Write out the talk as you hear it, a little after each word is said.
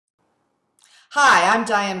Hi, I'm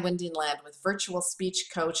Diane Windingland with Virtual Speech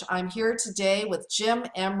Coach. I'm here today with Jim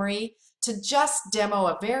Emery to just demo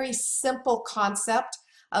a very simple concept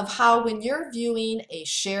of how when you're viewing a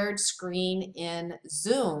shared screen in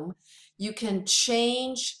Zoom, you can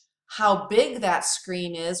change how big that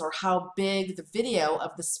screen is or how big the video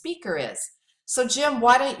of the speaker is. So Jim,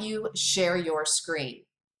 why don't you share your screen?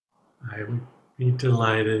 I would be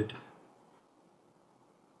delighted.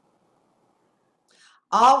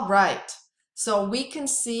 All right. So we can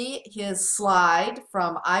see his slide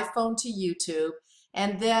from iPhone to YouTube,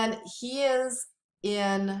 and then he is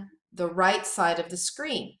in the right side of the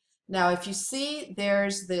screen. Now, if you see,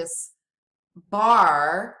 there's this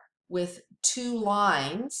bar with two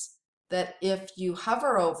lines that if you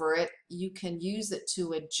hover over it, you can use it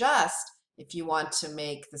to adjust if you want to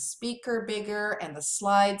make the speaker bigger and the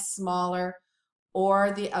slides smaller,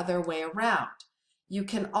 or the other way around. You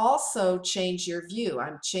can also change your view.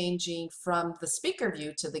 I'm changing from the speaker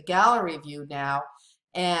view to the gallery view now,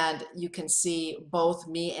 and you can see both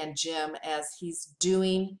me and Jim as he's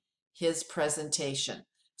doing his presentation.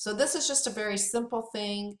 So this is just a very simple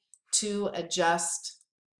thing to adjust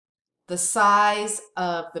the size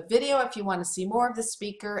of the video if you want to see more of the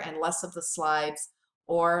speaker and less of the slides,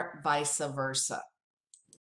 or vice versa.